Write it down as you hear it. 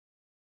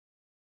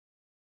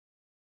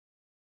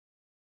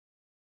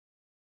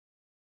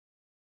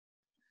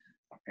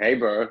Hey,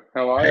 bro.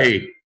 How are you?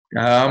 Hey,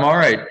 I'm all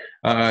right.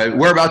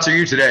 Whereabouts are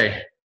you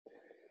today?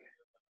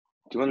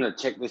 Do you want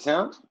to check this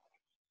out?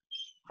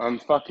 I'm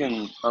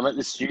at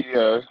the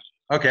studio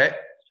Okay.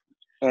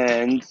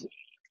 and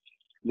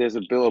there's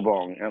a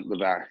billabong out the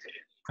back.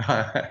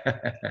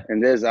 I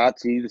And there's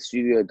Archie, the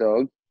studio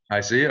dog.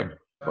 see him.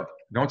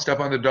 Don't step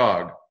on the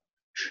dog.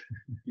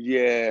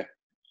 Yeah.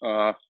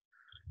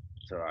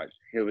 It's all right.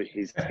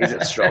 He's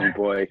a strong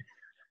boy. Right.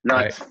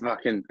 Nice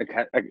fucking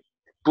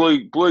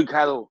blue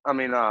cattle.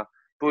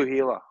 Blue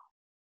heeler.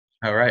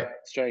 All right.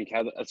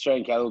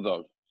 Australian cattle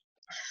dog.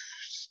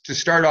 To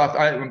start off,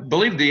 I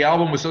believe the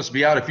album was supposed to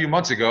be out a few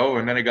months ago,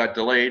 and then it got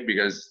delayed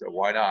because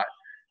why not?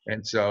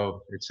 And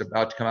so it's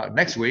about to come out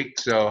next week.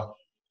 So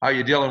how are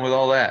you dealing with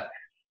all that?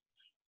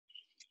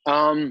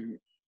 Um,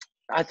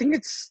 I think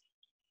it's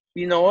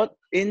you know what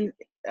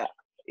uh,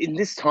 in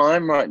this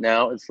time right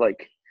now, it's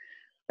like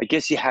I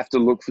guess you have to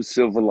look for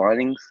silver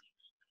linings.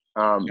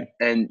 Yeah.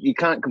 And you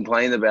can't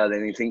complain about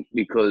anything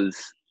because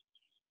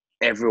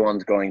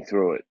everyone's going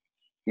through it,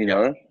 you Yeah.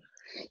 know?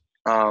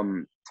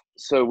 Um,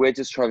 so we're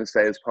just trying to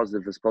stay as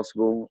positive as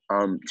possible.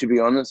 To be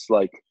honest,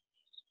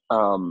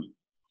 um,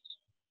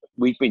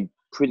 we've been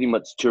pretty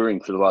much touring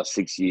for the last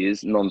 6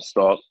 years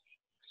nonstop.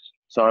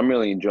 So I'm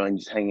really enjoying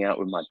just hanging out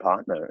with my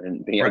partner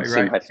and being able Right. to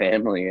see Right. my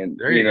family and,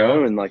 There you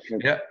go. and like,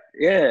 Yeah.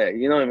 yeah,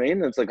 you know what I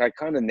mean? It's like I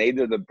kind of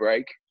needed a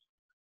break.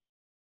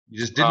 You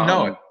just didn't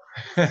know Um,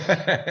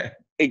 it.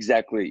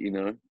 exactly,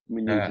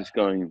 when you're uh, just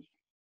going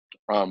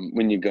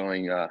when you're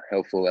going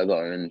hell for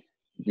leather and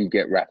you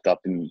get wrapped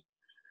up in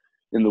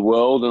the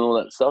world and all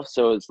that stuff.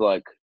 So it's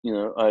like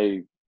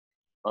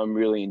I'm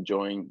really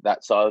enjoying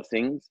that side of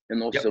things, and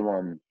yep. also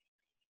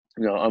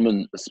I'm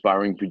an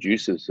aspiring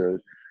producer, so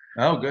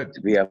Oh, good.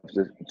 to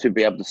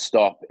be able to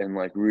stop and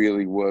like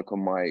really work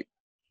on my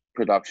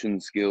production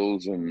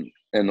skills and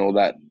all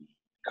that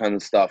kind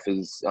of stuff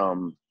is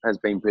has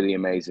been pretty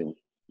amazing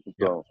as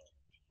Yep. well.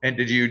 And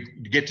did you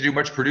get to do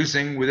much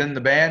producing within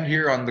the band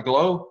here on the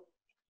Glow?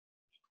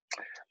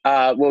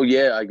 Well,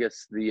 yeah, I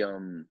guess the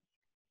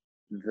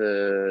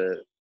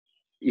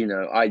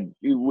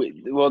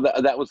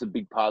that was a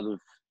big part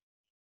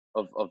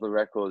of the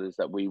record is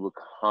that we were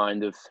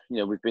kind of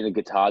we've been a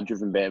guitar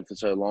driven band for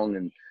so long,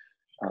 and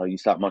you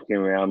start mucking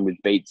around with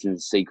beats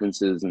and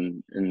sequences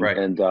Right.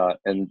 and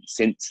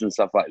synths and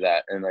stuff like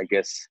that, and I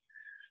guess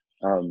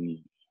um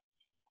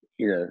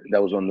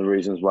that was one of the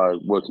reasons why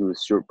working with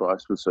Stuart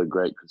Bryce was so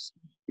great, because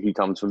he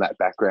comes from that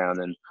background,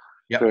 and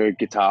Yep. for a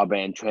guitar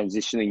band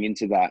transitioning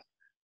into that,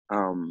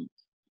 um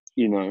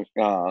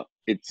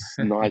it's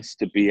nice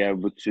to be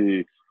able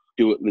to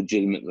do it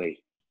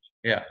legitimately.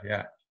 Yeah.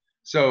 Yeah.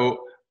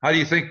 So, how do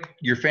you think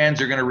your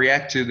fans are going to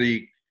react to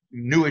the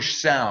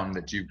newish sound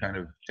that you've kind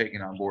of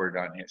taken on board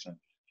on here? So,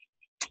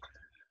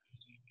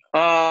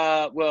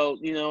 Well,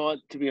 you know what?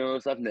 To be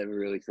honest, I've never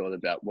really thought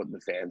about what the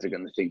fans are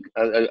going to think.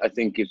 I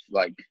think if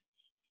like,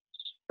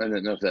 I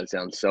don't know if that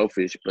sounds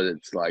selfish, but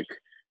it's like,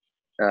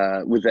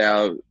 with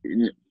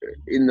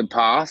in the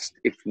past,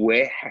 if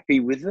we're happy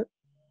with it,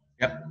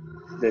 yep.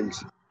 then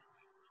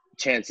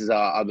chances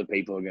are other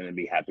people are going to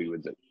be happy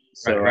with it. Right.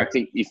 So I Right.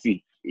 think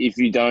if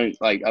you don't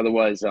like,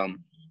 otherwise,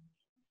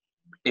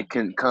 it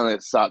can kind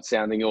of start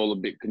sounding all a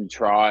bit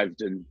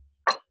contrived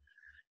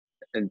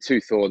and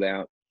too thought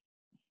out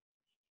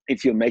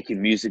if you're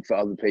making music for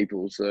other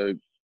people. So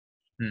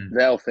Hmm.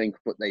 they'll think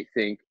what they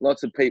think.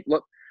 Lots of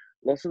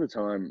the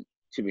time,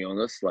 to be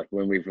honest, like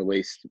when we've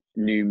released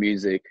new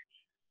music,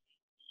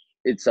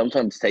 it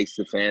sometimes takes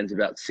the fans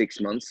about 6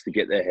 months to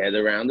get their head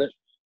around it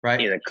Right.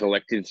 in a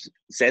collective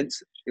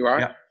sense,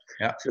 right? Yeah.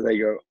 Yeah. So they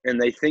go,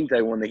 and they think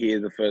they want to hear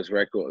the first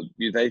record.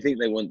 They think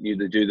they want you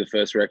to do the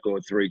first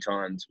record 3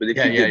 times, but if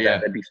Yeah. you Yeah. did that, Yeah.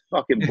 they'd be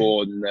fucking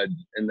bored,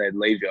 and they'd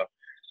leave you.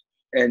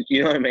 And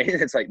you know what I mean?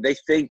 It's like they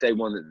think they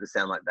want it to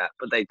sound like that,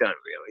 but they don't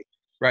really.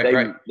 Right.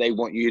 Right. They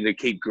want you to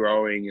keep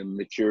growing and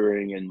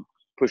maturing and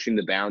pushing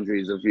the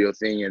boundaries of your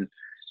thing.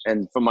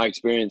 And from my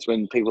experience,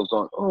 when people have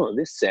gone, oh,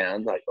 this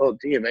sound like, oh,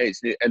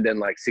 DMA's new, and then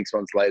like 6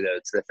 months later,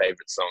 it's their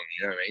favorite song.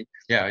 You know what I mean?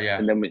 Yeah. Yeah.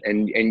 And then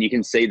and you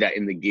can see that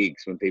in the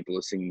gigs when people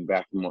are singing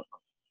back and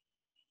whatnot.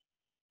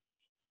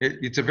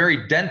 It's a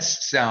very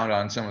dense sound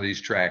on some of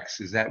these tracks.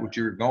 Is that what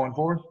you're going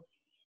for?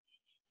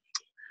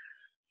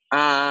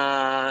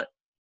 Uh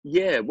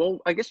yeah, well,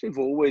 I guess we've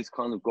always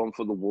kind of gone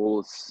for the wall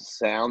of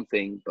sound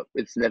thing, but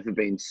it's never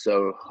been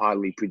so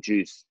highly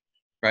produced.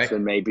 Right. So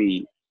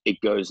maybe it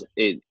gets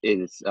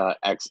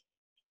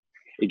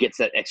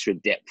that extra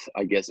depth,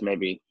 I guess,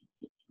 maybe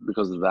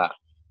because of that.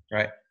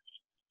 Right.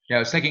 Yeah. I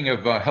was thinking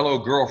of "Hello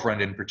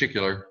Girlfriend" in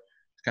particular.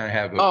 To kind of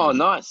have a Oh,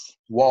 nice.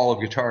 wall of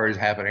guitars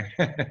happening.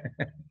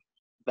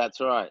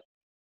 That's right.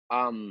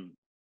 Um,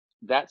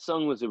 that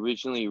song was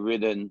originally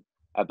written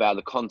about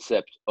the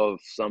concept of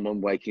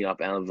someone waking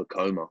up out of a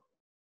coma.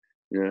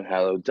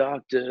 Hello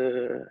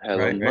doctor, hello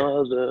Right. Right.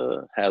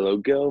 mother, hello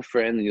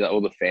girlfriend,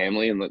 all the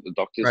family and like the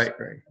doctors, Right.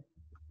 Right.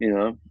 you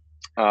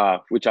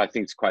know, which I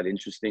think is quite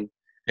interesting.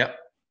 Yep.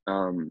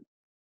 Um,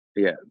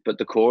 yeah, but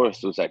the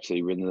chorus was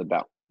actually written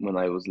about when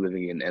I was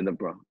living in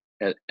Edinburgh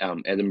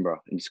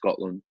in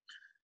Scotland,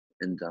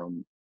 and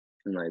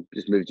I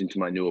just moved into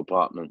my new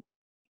apartment.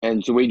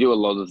 And so we do a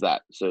lot of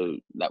that. So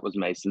that was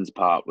Mason's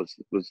part, was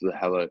the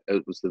hello,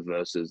 it was the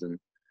verses, and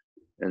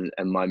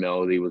my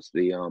melody was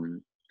the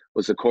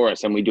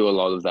chorus. And we do a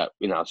lot of that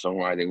in our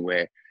songwriting,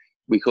 where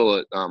we call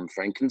it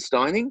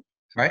Frankensteining.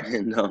 Right.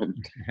 And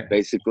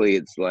basically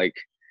it's like,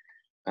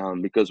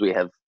 because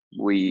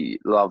we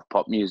love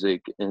pop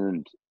music,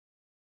 and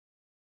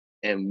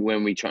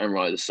when we try and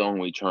write a song,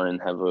 we try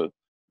and have a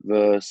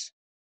verse,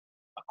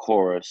 a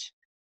chorus,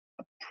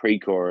 a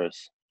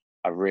pre-chorus,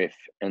 a riff,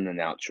 and an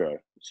outro.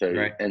 So,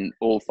 right. and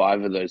all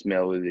 5 of those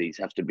melodies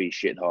have to be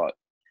shit hot.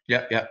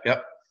 Yep.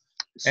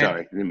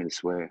 Sorry, I didn't mean to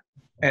swear.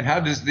 And how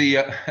does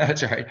the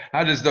that's all right.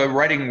 How does the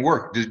writing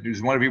work?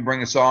 Does one of you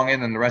bring a song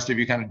in, and the rest of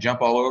you kind of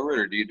jump all over it,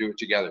 or do you do it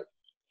together?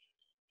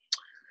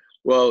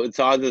 Well, it's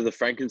either the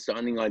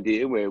Frankensteining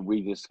idea, where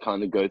we just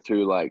kind of go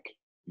through like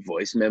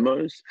voice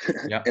memos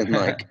Yeah. and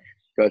like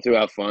go through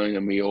our phone,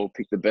 and we all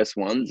pick the best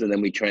ones, and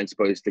then we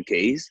transpose the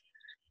keys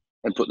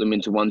and put them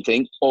into one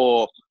thing.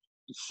 Or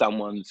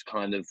someone's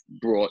kind of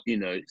brought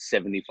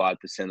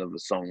 75% of the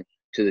song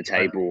to the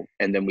table, right,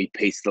 and then we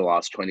piece the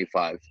last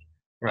 25%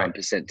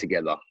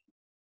 together.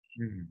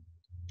 Mm-hmm.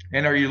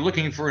 And are you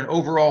looking for an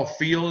overall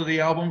feel of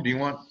the album? Do you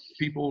want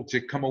people to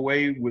come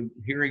away with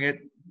hearing it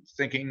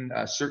thinking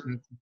a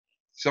certain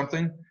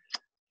something?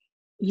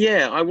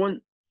 Yeah, I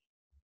want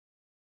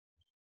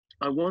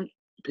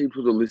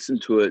people to listen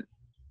to it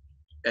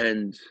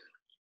and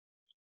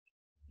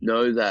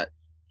know that,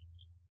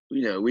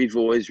 we've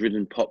always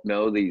written pop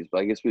melodies, but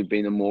I guess we've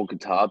been a more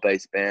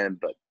guitar-based band.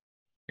 But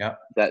yeah,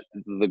 that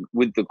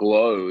with the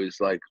Glow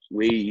is like,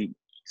 we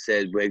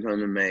said we're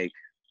going to make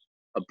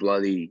a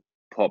bloody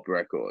pop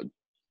record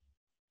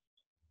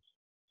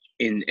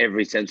in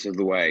every sense of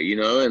the way,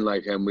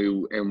 and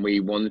we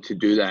wanted to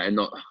do that,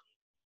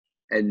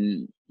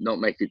 and not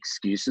make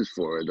excuses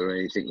for it or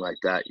anything like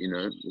that.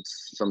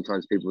 It's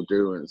sometimes people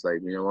do, and it's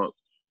like, you know what,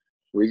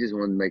 we just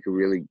wanted to make a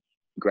really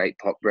great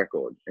pop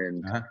record,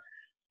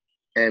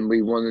 and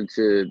we wanted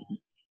to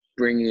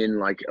bring in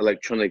like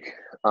electronic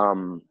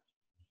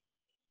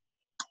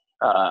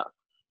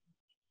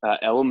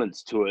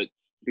elements to it,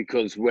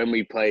 because when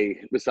we play,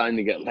 we're starting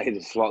to get later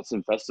slots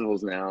in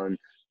festivals now, and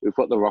we've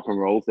got the rock and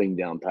roll thing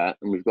down pat,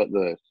 and we've got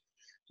the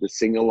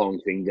sing-along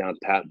thing down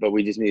pat, but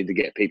we just needed to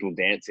get people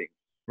dancing.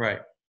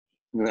 Right.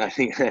 And I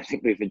think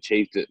we've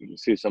achieved it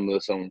through some of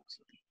the songs.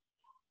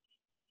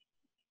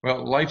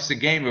 Well, life's a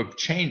game of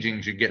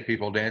changing to get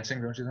people dancing,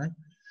 don't you think?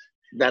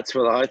 That's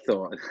what I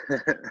thought.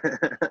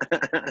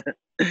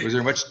 Was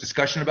there much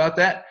discussion about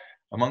that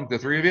among the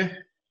 3 of you?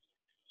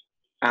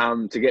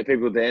 To get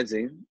people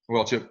dancing.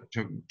 Well, to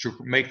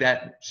make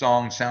that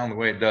song sound the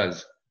way it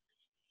does.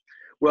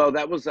 Well,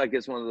 that was, I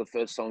guess, one of the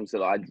first songs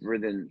that I'd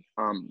written,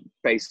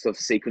 based off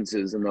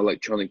sequences and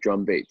electronic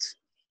drum beats.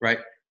 Right.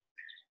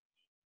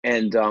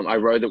 And I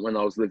wrote it when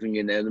I was living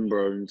in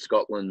Edinburgh in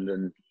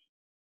Scotland,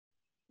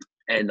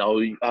 and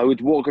I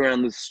would walk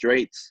around the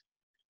streets.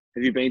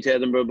 Have you been to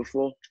Edinburgh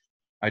before?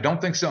 I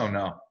don't think so,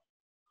 no.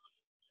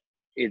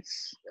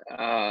 It's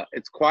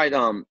quite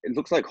it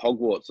looks like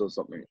Hogwarts or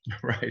something.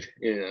 Right.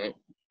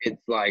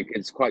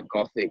 It's quite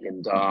gothic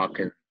and dark,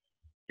 and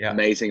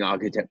amazing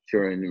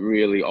architecture, and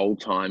really old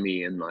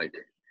timey, and like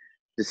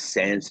the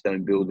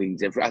sandstone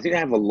buildings. I think they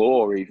have a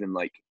law even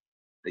like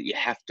that you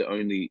have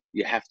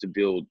to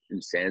build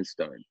in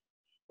sandstone.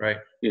 Right.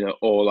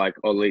 Or at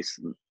least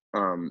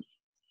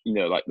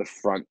like the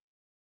front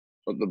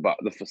of the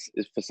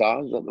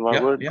facade, is that the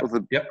right word?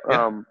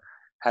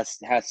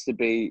 Has to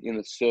be in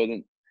a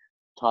certain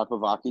type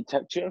of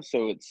architecture,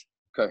 so it's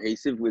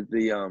cohesive with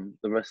the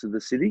rest of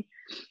the city.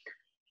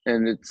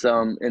 And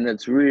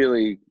it's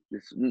really,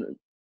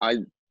 I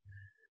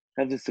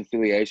have this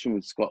affiliation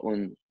with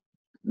Scotland,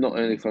 not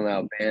only from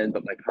our band,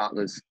 but my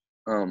partner's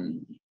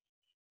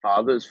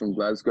father's from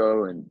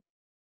Glasgow, and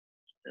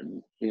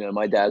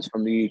my dad's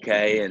from the UK,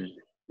 and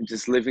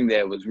just living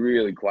there was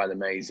really quite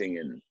amazing.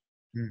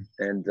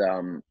 And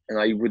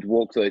I would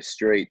walk those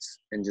streets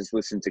and just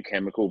listen to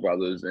Chemical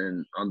Brothers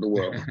and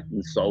Underworld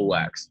and Soul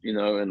Wax,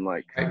 and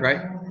like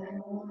right.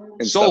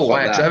 And Soul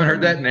like Wax. I haven't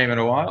heard that name in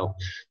a while.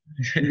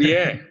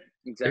 Yeah,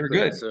 exactly. They were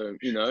good. So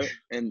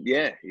and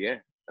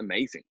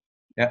amazing.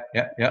 Yeah.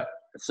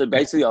 So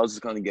basically, I was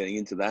just kind of getting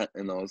into that,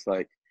 and I was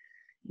like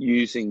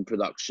using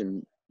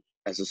production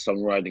as a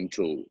songwriting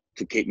tool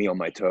to keep me on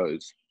my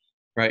toes.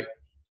 Right.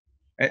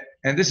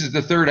 And this is the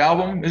 3rd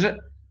album, is it?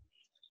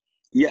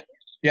 Yeah.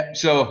 Yeah.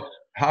 So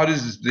how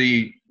does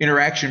the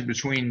interaction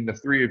between the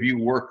 3 of you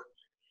work?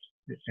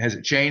 Has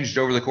it changed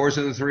over the course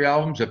of the 3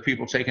 albums? Have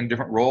people taken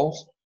different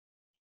roles?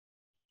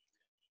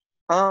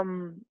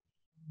 To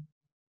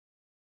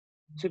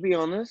be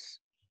honest,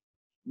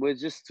 we're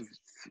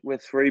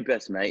 3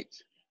 best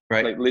mates.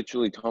 Right. Like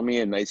literally, Tommy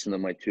and Mason are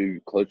my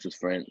 2 closest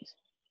friends.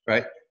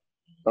 Right.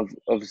 I've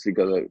obviously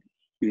got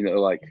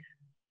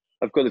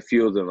I've got a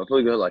few of them. I've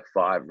probably got like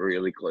 5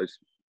 really close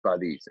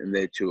buddies, and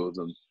they're 2 of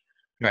them.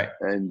 Right.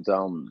 And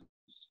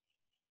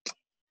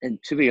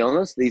to be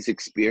honest, these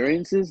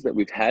experiences that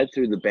we've had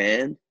through the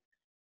band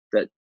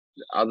that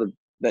other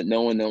that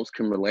no one else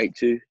can relate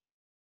to.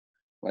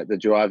 Like the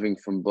driving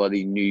from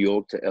bloody New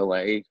York to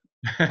LA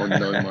on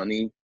no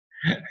money,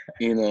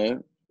 you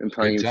know, and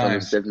playing Good in front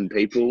of times. 7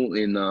 people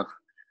in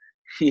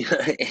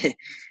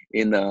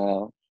in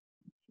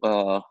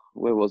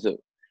where was it?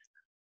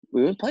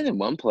 We were playing in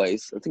one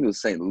place. I think it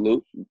was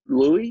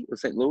Louis or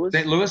St. Louis.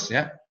 St. Louis,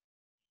 yeah.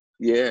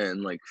 Yeah,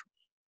 and like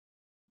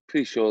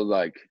pretty sure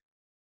like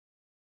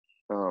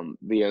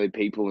the only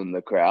people in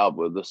the crowd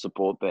were the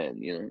support band,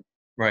 you know.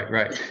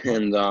 Right.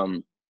 And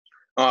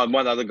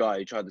one other guy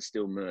who tried to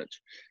steal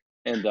merch,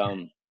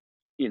 and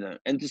you know,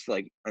 and just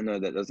like I know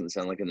that doesn't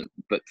sound like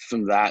but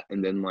from that,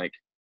 and then like,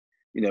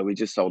 you know, we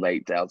just sold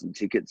 8,000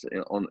 tickets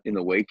in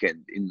a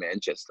weekend in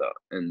Manchester,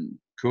 and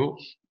Cool.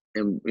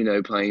 you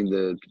know, playing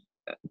the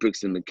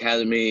Brixton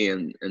Academy,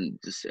 and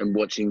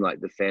watching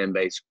like the fan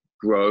base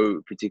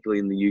grow, particularly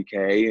in the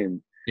UK,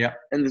 and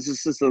and there's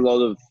just a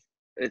lot of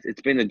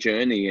it's been a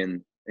journey,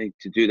 and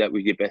to do that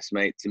with your best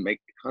mates, it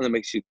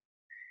makes you,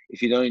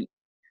 if you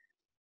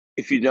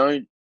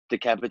don't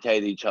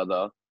decapitate each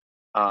other,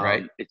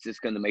 Right. it's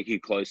just going to make you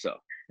closer.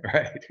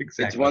 Right.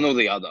 Exactly. It's one or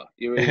the other.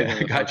 You're either going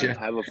to Gotcha.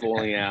 have a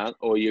falling out,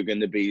 or you're going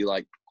to be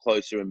like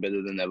closer and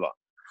better than ever.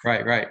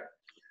 Right.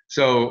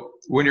 So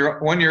when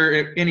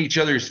you're in each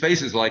other's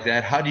faces like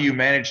that, how do you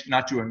manage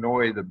not to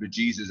annoy the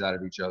bejesus out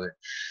of each other?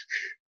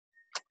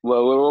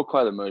 Well, we're all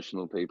quite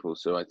emotional people,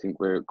 so I think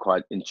we're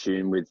quite in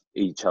tune with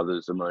each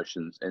other's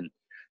emotions, and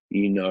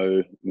you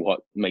know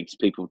what makes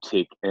people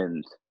tick,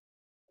 and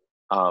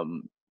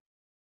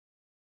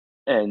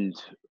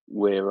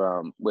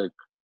we're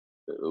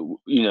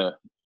you know,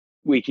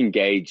 we can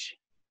gauge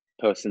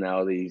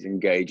personalities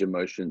and gauge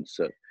emotions,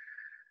 so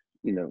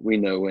you know, we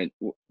know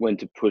when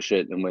to push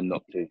it and when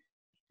not to.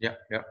 Yeah.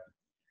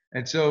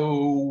 And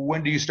so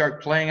when do you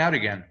start playing out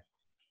again?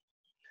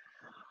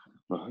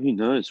 Well, who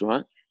knows,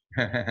 right?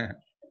 Who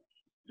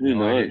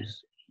No idea.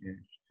 knows?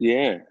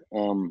 Yeah.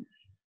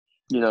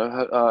 You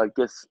know, I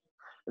guess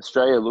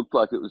Australia looked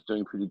like it was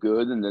doing pretty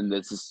good, and then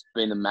there's just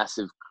been a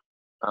massive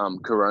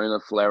corona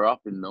flare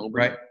up in Melbourne,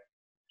 Right.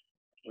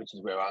 which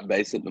is where I'm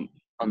based at.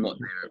 I'm not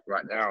there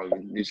right now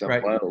in New South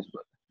Right. Wales,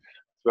 but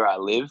it's where I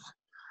live.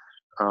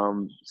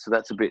 So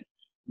that's a bit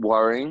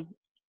worrying.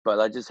 But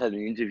I just had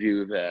an interview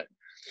with a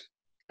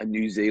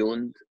New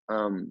Zealand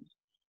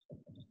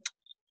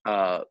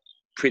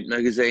print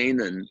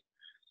magazine, and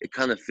it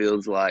kind of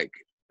feels like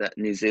that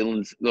New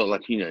Zealand's not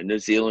like, you know, New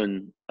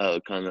Zealand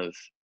kind of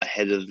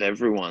ahead of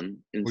everyone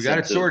in We got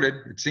it sense of, sorted.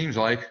 It seems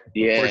like.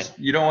 yeah, Of course,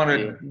 you don't want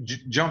to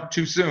jump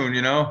too soon,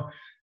 you know.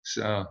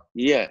 So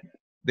yeah,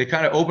 they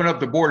kind of open up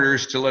the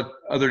borders to let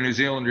other New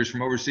Zealanders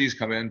from overseas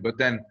come in, but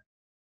then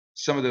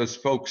some of those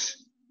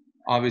folks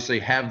obviously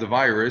have the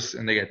virus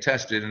and they get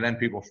tested, and then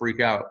people freak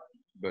out.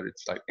 But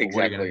it's like, well,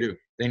 what are you going to do?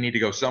 They need to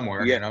go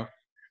somewhere, you know.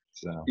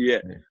 So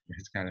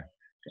it's kind of,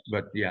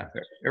 but yeah,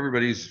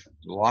 everybody's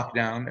locked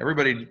down.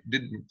 Everybody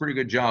did a pretty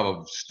good job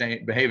of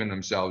behaving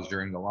themselves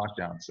during the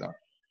lockdown, so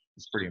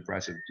it's pretty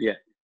impressive. Yeah.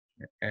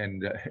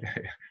 And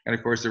and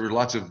of course there were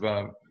lots of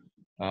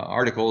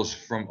articles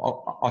from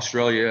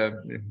Australia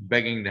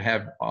begging to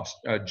have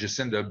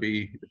Jacinda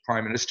be the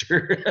prime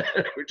minister,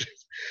 which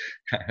is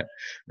kind of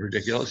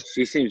ridiculous.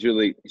 She's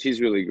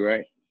really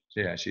great.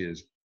 Yeah, she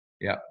is.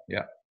 Yeah.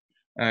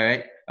 All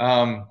right.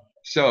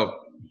 So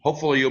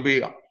hopefully you'll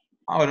be.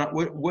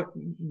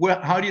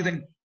 How do you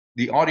think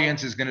the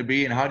audience is going to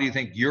be, and how do you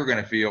think you're going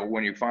to feel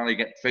when you finally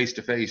get face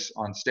to face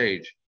on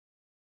stage?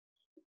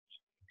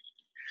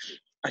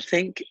 I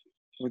think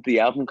with the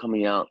album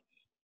coming out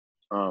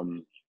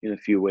in a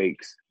few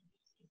weeks,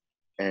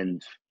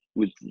 and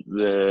with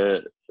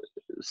the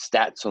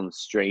stats on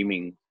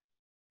streaming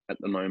at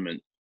the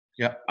moment,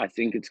 I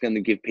think it's going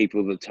to give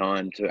people the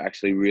time to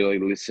actually really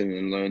listen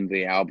and learn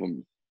the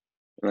album,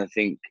 and I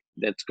think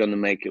that's going to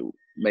make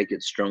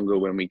it stronger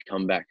when we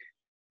come back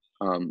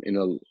in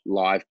a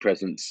live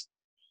presence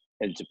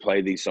and to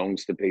play these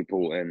songs to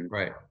people, and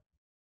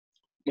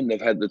when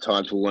they've had the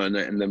time to learn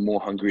it, and they're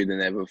more hungry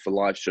than ever for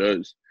live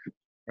shows.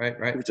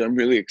 Right. Which I'm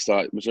really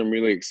excited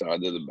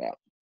about.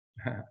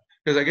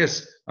 Because I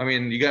guess, I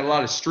mean, you got a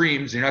lot of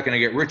streams. You're not going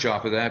to get rich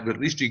off of that, but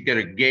at least you get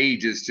a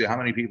gauge as to how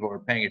many people are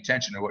paying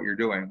attention to what you're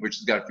doing, which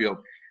has got to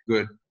feel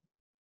good.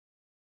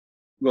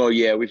 Well,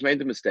 yeah, we've made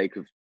the mistake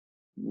of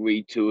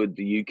we toured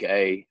the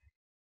UK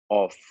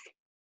off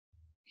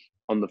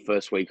on the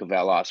first week of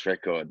our last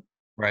record.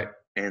 Right.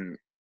 And,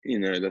 you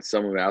know, that's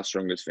some of our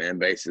strongest fan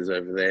bases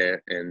over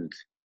there. And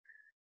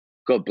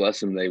God bless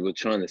them, they were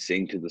trying to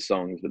sing to the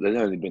songs, but they'd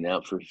only been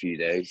out for a few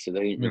days, so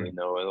they didn't really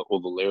know all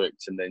the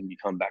lyrics. And then you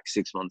come back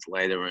 6 months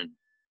later, and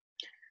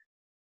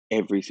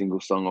every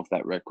single song off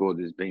that record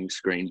is being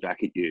screamed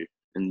back at you,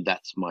 and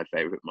that's my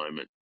favorite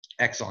moment.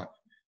 Excellent.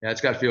 Yeah,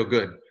 it's got to feel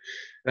good.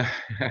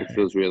 It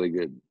feels really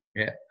good.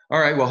 Yeah. All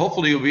right. Well,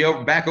 hopefully you'll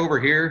be back over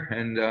here,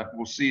 and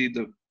we'll see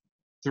the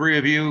 3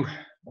 of you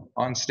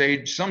on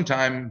stage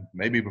sometime,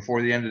 maybe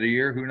before the end of the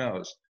year. Who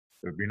knows?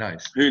 It would be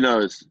nice. Who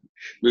knows?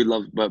 We'd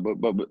love,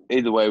 but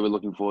either way, we're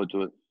looking forward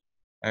to it.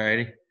 All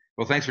righty.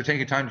 Well, thanks for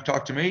taking time to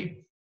talk to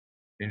me.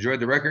 Enjoyed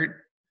the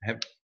record. Have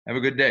a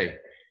good day.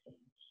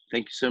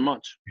 Thank you so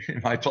much.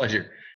 My pleasure.